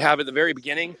than I should have at the very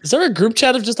beginning. Is there a group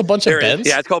chat of just a bunch of Bens?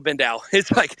 Yeah, it's called Ben Dow. It's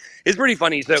pretty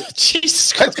funny. So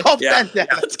Jesus Christ. It's called Ben Dow.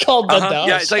 It's called Ben Dow.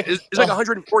 Yeah, it's like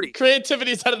 140.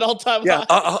 Creativity's at an all-time high.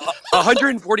 Yeah,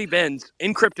 140 Bens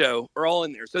in crypto are all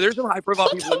in there. So there's some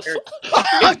high-profile people in there.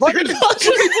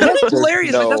 It's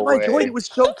hilarious. No that's why I joined. way. It was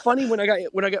so funny when a guy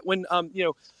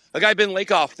Ben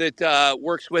Lakoff that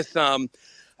works with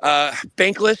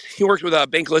Bankless. He works with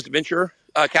Bankless Venture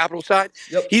Capital side.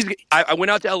 Yep. I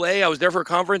went out to LA. I was there for a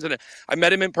conference and I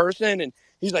met him in person and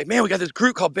he's like, man, we got this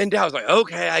group called Ben Dow. I was like,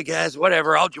 okay, I guess,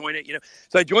 whatever. I'll join it.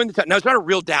 So I joined now it's not a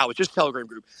real DAO. It's just a Telegram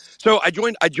group. So I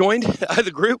joined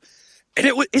the group and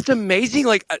it's amazing.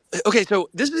 Like, okay, so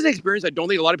this is an experience I don't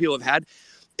think a lot of people have had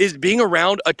is being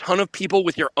around a ton of people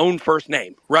with your own first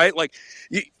name, right? Like,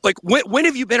 when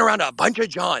have you been around a bunch of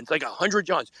Johns, like 100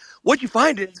 Johns? What you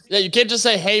find is... Yeah, you can't just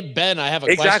say, hey, Ben, I have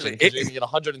a question. You're going to get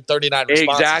 139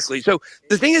 responses. Exactly. So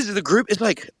the thing is, the group is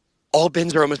like, all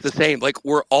Bens are almost the same. Like,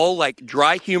 we're all like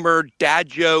dry humor, dad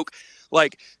joke,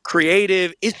 like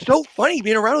creative. It's so funny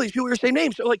being around all these people with your same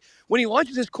name. So like, when he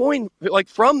launches this coin, like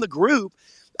from the group,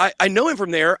 I know him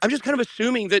from there. I'm just kind of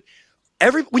assuming that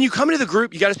when you come into the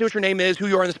group, you got to say what your name is, who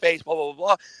you are in the space, blah, blah, blah,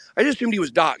 blah. I just assumed he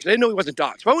was doxxed. I didn't know he wasn't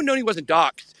doxxed. If I wouldn't known he wasn't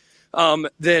doxxed,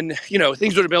 then,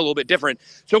 things would have been a little bit different.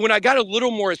 So when I got a little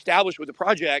more established with the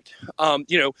project, I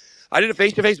did a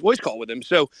face-to-face voice call with him.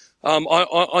 So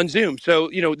on Zoom. So,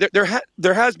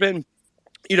 there has been,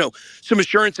 some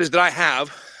assurances that I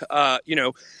have,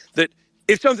 that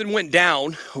if something went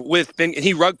down with Ben and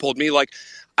he rug pulled me, like,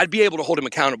 I'd be able to hold him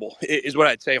accountable is what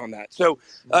I'd say on that. So,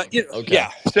 Okay.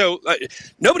 yeah. So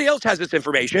nobody else has this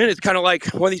information. It's kind of like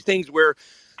one of these things where,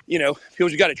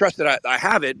 people, you got to trust that I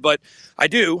have it, but I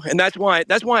do. And that's why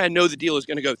I know the deal is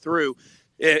going to go through,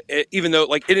 even though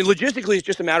logistically it's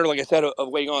just a matter, like I said, of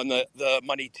waiting on the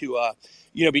money to,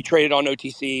 be traded on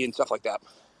OTC and stuff like that.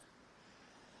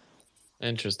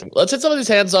 Interesting. Let's hit some of these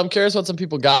hands. So I'm curious what some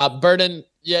people got. Burden,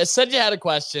 said you had a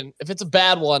question. If it's a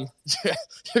bad one,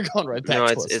 you're going right back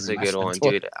to us. It's a good one,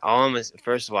 dude.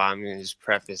 First of all, I'm going to just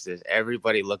preface this.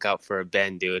 Everybody look out for a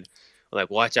Ben, dude.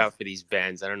 Like, watch out for these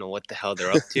Bens. I don't know what the hell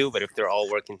they're up to, but if they're all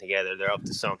working together, they're up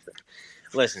to something.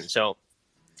 Listen, so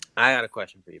I got a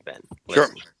question for you, Ben.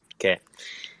 Listen, sure. Okay.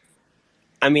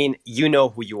 I mean, you know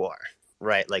who you are,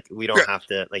 right? Like, we don't have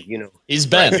to, like, He's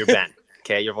Ben. Right, you're Ben.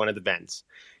 Okay, you're one of the Bens.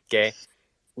 Okay.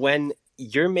 When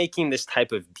you're making this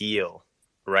type of deal,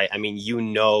 right? I mean,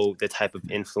 the type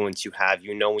of influence you have.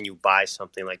 When you buy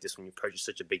something like this, when you purchase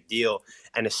such a big deal,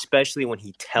 and especially when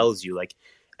he tells you, like,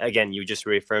 again, you just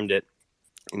reaffirmed it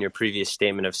in your previous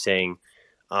statement of saying,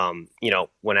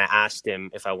 when I asked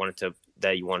him if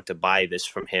that you wanted to buy this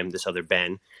from him, this other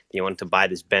Ben, you wanted to buy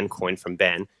this Ben coin from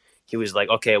Ben, he was like,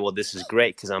 okay, well, this is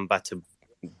great because I'm about to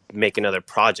make another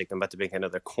project. I'm about to make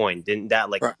another coin. Didn't that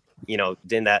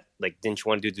didn't you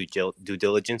want to do due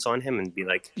diligence on him and be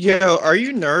like, Yo, are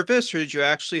you nervous, or did you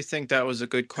actually think that was a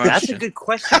good question? That's a good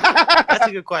question. That's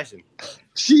a good question.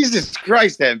 Jesus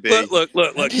Christ, MB. Look.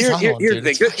 Here's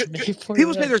the thing.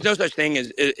 People say there's no such thing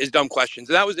as dumb questions,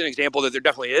 and that was an example that there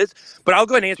definitely is. But I'll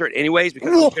go ahead and answer it anyways because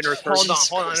I'm a generous person.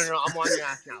 Hold on. No, I'm on your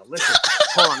ass now. Listen,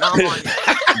 hold on. Now I'm on your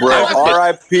ass. Bro,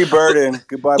 R.I.P. Burden.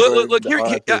 Goodbye, Burden. Look here.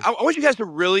 I want you guys to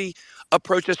really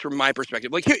approach this from my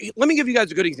perspective. Like, here, let me give you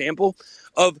guys a good example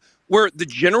of where the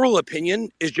general opinion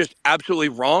is just absolutely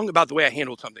wrong about the way I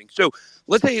handled something. So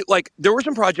let's say, like, there were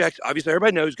some projects, obviously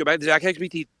everybody knows, go back to the Zach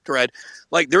XBT thread.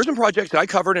 Like, there were some projects that I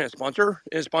covered in a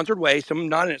sponsored way, some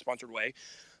not in a sponsored way,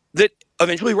 that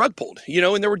eventually rug pulled,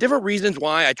 and there were different reasons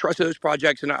why I trusted those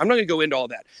projects, and I'm not going to go into all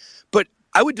that. But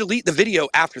I would delete the video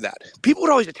after that. People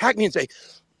would always attack me and say,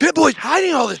 BitBoy's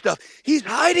hiding all this stuff. He's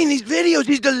hiding these videos.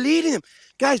 He's deleting them.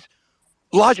 Guys,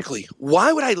 logically,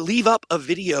 why would I leave up a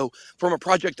video from a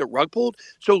project that rug pulled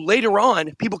so later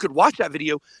on people could watch that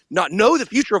video, not know the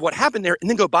future of what happened there, and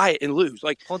then go buy it and lose?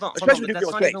 Like, hold on. That's not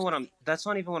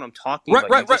even what I'm talking about.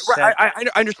 Right. I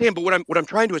understand, but what I'm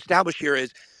trying to establish here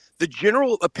is the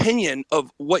general opinion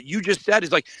of what you just said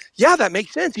is like, yeah, that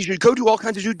makes sense. He should go do all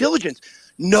kinds of due diligence.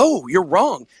 No, you're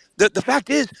wrong. The fact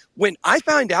is, when I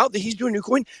find out that he's doing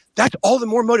NuCoin, that's all the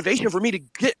more motivation for me to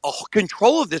get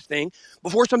control of this thing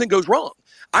before something goes wrong.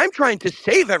 I'm trying to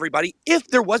save everybody if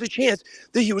there was a chance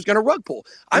that he was going to rug pull.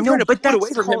 I'm trying to put it away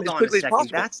from him as quickly as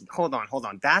possible. Hold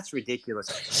on. That's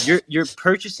ridiculous. You're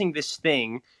purchasing this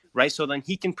thing, right? So then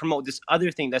he can promote this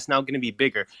other thing that's now going to be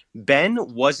bigger. Ben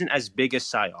wasn't as big as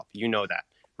PSYOP. You know that,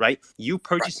 right? You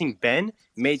purchasing Ben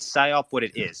made PSYOP what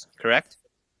it is, correct?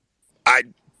 I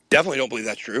definitely don't believe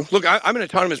that's true. Look, I'm an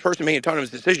autonomous person making autonomous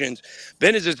decisions.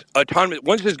 Ben is as autonomous.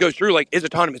 Once this goes through, is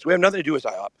autonomous. We have nothing to do with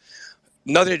PSYOP.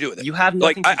 Nothing to do with it. You have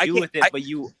nothing to do with it, but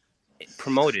you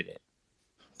promoted it.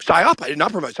 PSYOP? I did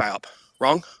not promote PSYOP.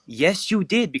 Wrong? Yes, you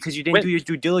did, because you didn't do your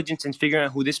due diligence and figuring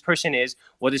out who this person is,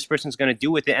 what this person's going to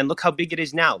do with it, and look how big it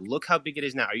is now.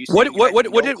 Are you? What did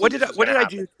I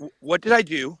do? What did I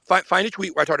do? Find a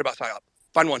tweet where I talked about PSYOP.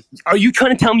 Find one. Are you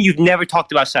trying to tell me you've never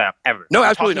talked about PSYOP ever? No,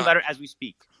 absolutely not. About it as we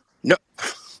speak. No.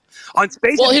 On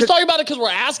Space. Well, he's talking about it because we're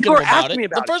asking him about it.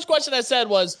 The first it. question I said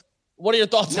was, what are your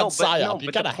thoughts on PSYOP?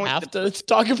 You kind of have to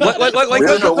talk about it.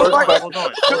 Hold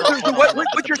on.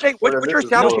 What you're saying, what you're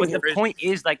establishing. The point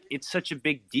is, it's such a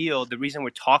big deal. The reason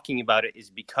we're talking about it is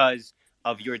because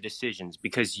of your decisions,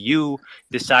 because you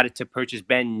decided to purchase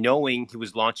Ben knowing he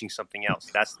was launching something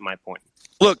else. That's my point.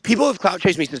 Look, people have clout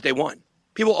chased me since day one.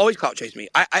 People always clout chase me.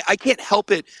 I can't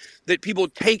help it that people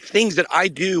take things that I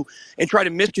do and try to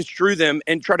misconstrue them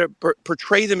and try to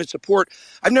portray them as support.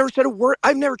 I've never said a word.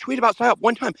 I've never tweeted about PSYOP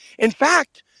one time. In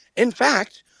fact,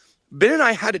 Ben and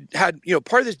I had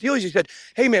part of this deal is he said,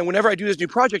 hey man, whenever I do this new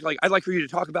project, I'd like for you to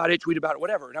talk about it, tweet about it,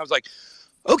 whatever. And I was like,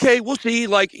 okay, we'll see.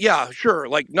 Yeah, sure.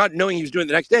 Not knowing he was doing it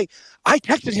the next day, I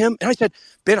texted him and I said,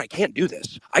 Ben, I can't do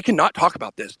this. I cannot talk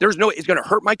about this. It's going to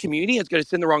hurt my community. It's going to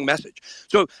send the wrong message.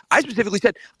 So I specifically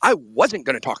said I wasn't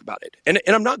going to talk about it, and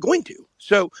I'm not going to.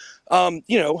 So,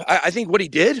 I think what he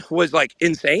did was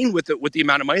insane with the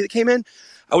amount of money that came in.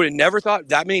 I would have never thought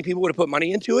that many people would have put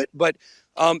money into it, but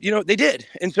they did.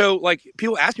 And so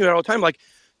people ask me about it all the time.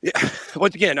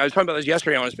 Once again, I was talking about this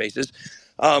yesterday on Spaces.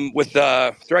 With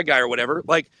Thread Guy or whatever,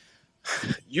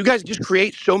 you guys just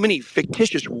create so many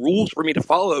fictitious rules for me to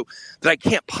follow that I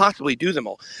can't possibly do them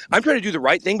all. I'm trying to do the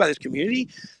right thing by this community,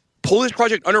 pull this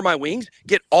project under my wings,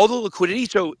 get all the liquidity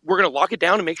so we're going to lock it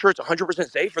down and make sure it's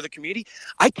 100% safe for the community.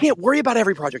 I can't worry about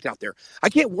every project out there. I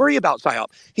can't worry about PSYOP.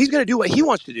 He's going to do what he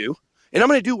wants to do, and I'm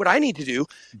going to do what I need to do.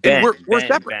 Ben, we're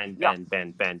separate.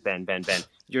 Ben.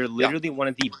 You're literally one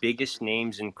of the biggest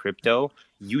names in crypto.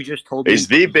 You just told me he's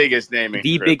the biggest name in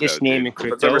crypto. Biggest name in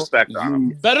crypto. Put some respect on him.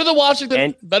 Better than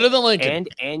Washington, better than Lincoln.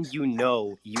 And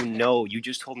you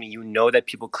just told me that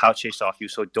people clout chase off you.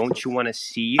 So don't you want to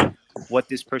see what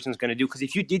this person's going to do? Because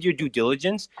if you did your due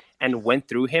diligence and went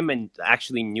through him and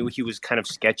actually knew he was kind of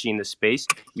sketchy in the space,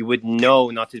 you would know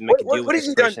not to make a deal with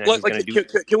this person.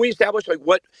 Can we establish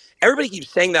what everybody keeps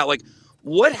saying that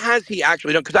what has he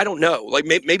actually done? Because I don't know.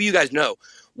 Maybe you guys know.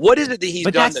 What is it that he's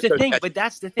done? But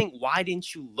that's the thing. Why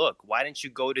didn't you look? Why didn't you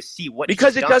go to see what?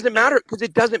 Because it doesn't matter. Because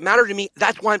it doesn't matter to me.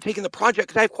 That's why I'm taking the project.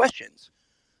 Because I have questions.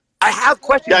 I have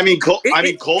questions.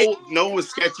 Yeah, Cole. No one was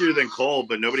sketchier than Cole,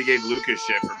 but nobody gave Lucas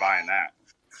shit for buying that.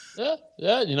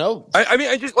 Yeah, you know. I mean,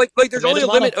 I just like there's only a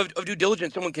limit of due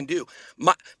diligence someone can do.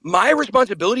 My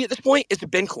responsibility at this point is to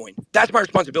Bitcoin. That's my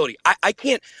responsibility. I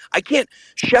can't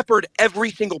shepherd every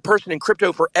single person in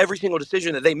crypto for every single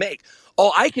decision that they make.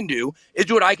 All I can do is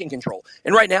do what I can control.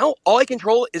 And right now, all I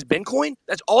control is Bitcoin.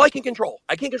 That's all I can control.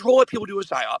 I can't control what people do with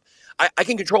PSYOP. I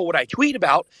can control what I tweet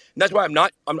about, and that's why I'm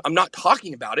not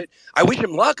talking about it. I wish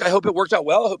him luck. I hope it works out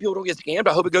well. I hope people don't get scammed.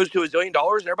 I hope it goes to $1 zillion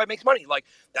and everybody makes money. Like,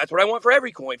 that's what I want for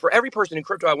every coin. For every person in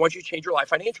crypto, I want you to change your life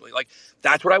financially. Like,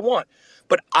 that's what I want.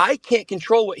 But I can't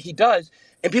control what he does.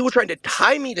 And people trying to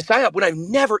tie me to PSYOP when I've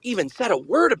never even said a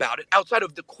word about it outside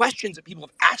of the questions that people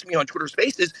have asked me on Twitter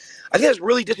Spaces, I think that's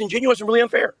really disingenuous and really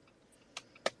unfair.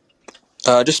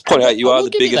 Just point out, you are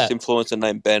the biggest influencer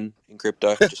named Ben in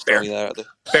crypto. Just throwing that out there.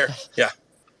 Fair, yeah.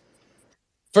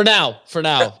 For now,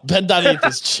 Ben.eth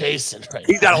is chasing right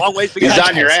He's got a long ways to go. He's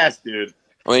on your ass, dude.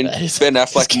 I mean, Ben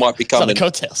Affleck might be coming.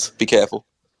 Coattails. Be careful.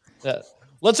 Yeah.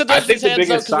 Let's hit those hands, though,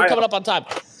 because we're coming up on time.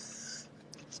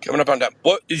 Coming up on time.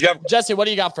 What did you have? Jesse, what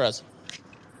do you got for us?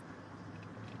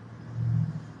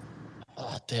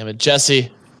 Oh, damn it.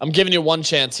 Jesse, I'm giving you one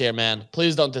chance here, man.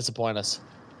 Please don't disappoint us.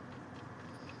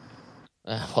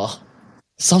 Well,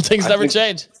 some things never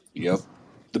change. Yep.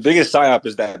 The biggest psyop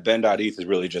is that Ben.eth is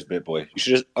really just BitBoy. You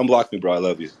should just unblock me, bro. I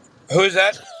love you. Who is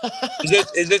that?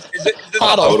 Is this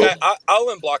Otto.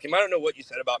 I'll unblock him. I don't know what you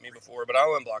said about me before, but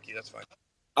I'll unblock you. That's fine.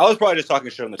 I was probably just talking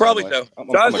shit on the Probably timeline.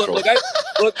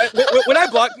 so. When I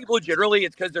block people, generally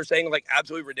it's because they're saying like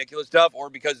absolutely ridiculous stuff, or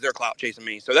because they're clout chasing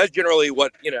me. So that's generally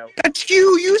what you know. That's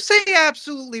you. You say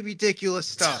absolutely ridiculous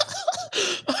stuff.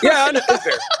 Yeah, I know. That's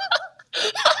fair.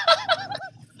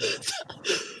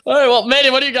 All right, well, Manny,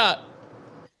 what do you got?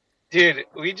 Dude,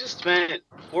 we just spent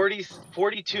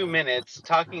 42 minutes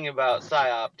talking about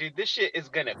PSYOP. Dude, this shit is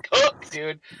gonna cook,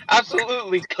 dude.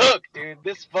 Absolutely cook, dude.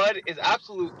 This FUD is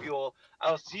absolute fuel.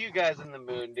 I'll see you guys in the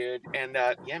moon, dude. And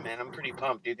yeah, man, I'm pretty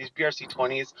pumped, dude. These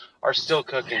BRC20s are still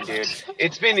cooking, dude.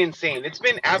 It's been insane. It's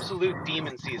been absolute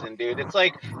demon season, dude. It's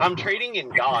like I'm trading in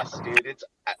DOS, dude.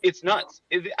 It's nuts.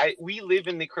 We live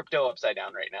in the crypto upside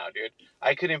down right now, dude.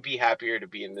 I couldn't be happier to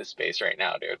be in this space right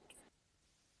now, dude.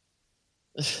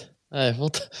 Well,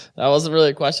 that wasn't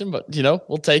really a question, but,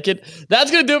 we'll take it. That's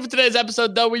going to do it for today's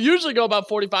episode, though. We usually go about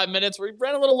 45 minutes. We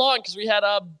ran a little long because we had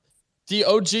the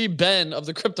OG Ben of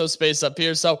the crypto space up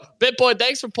here. So, BitBoy,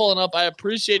 thanks for pulling up. I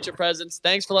appreciate your presence.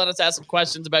 Thanks for letting us ask some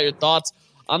questions about your thoughts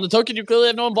on the token you clearly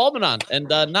have no involvement on, and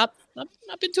not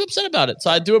been too upset about it. So,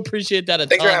 I do appreciate that a ton.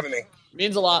 Thanks for having me. It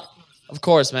means a lot. Of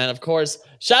course, man. Of course.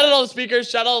 Shout out to all the speakers.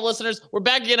 Shout out to all the listeners. We're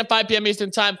back again at 5 p.m. Eastern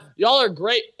time. Y'all are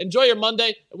great. Enjoy your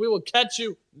Monday, and we will catch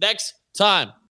you next time.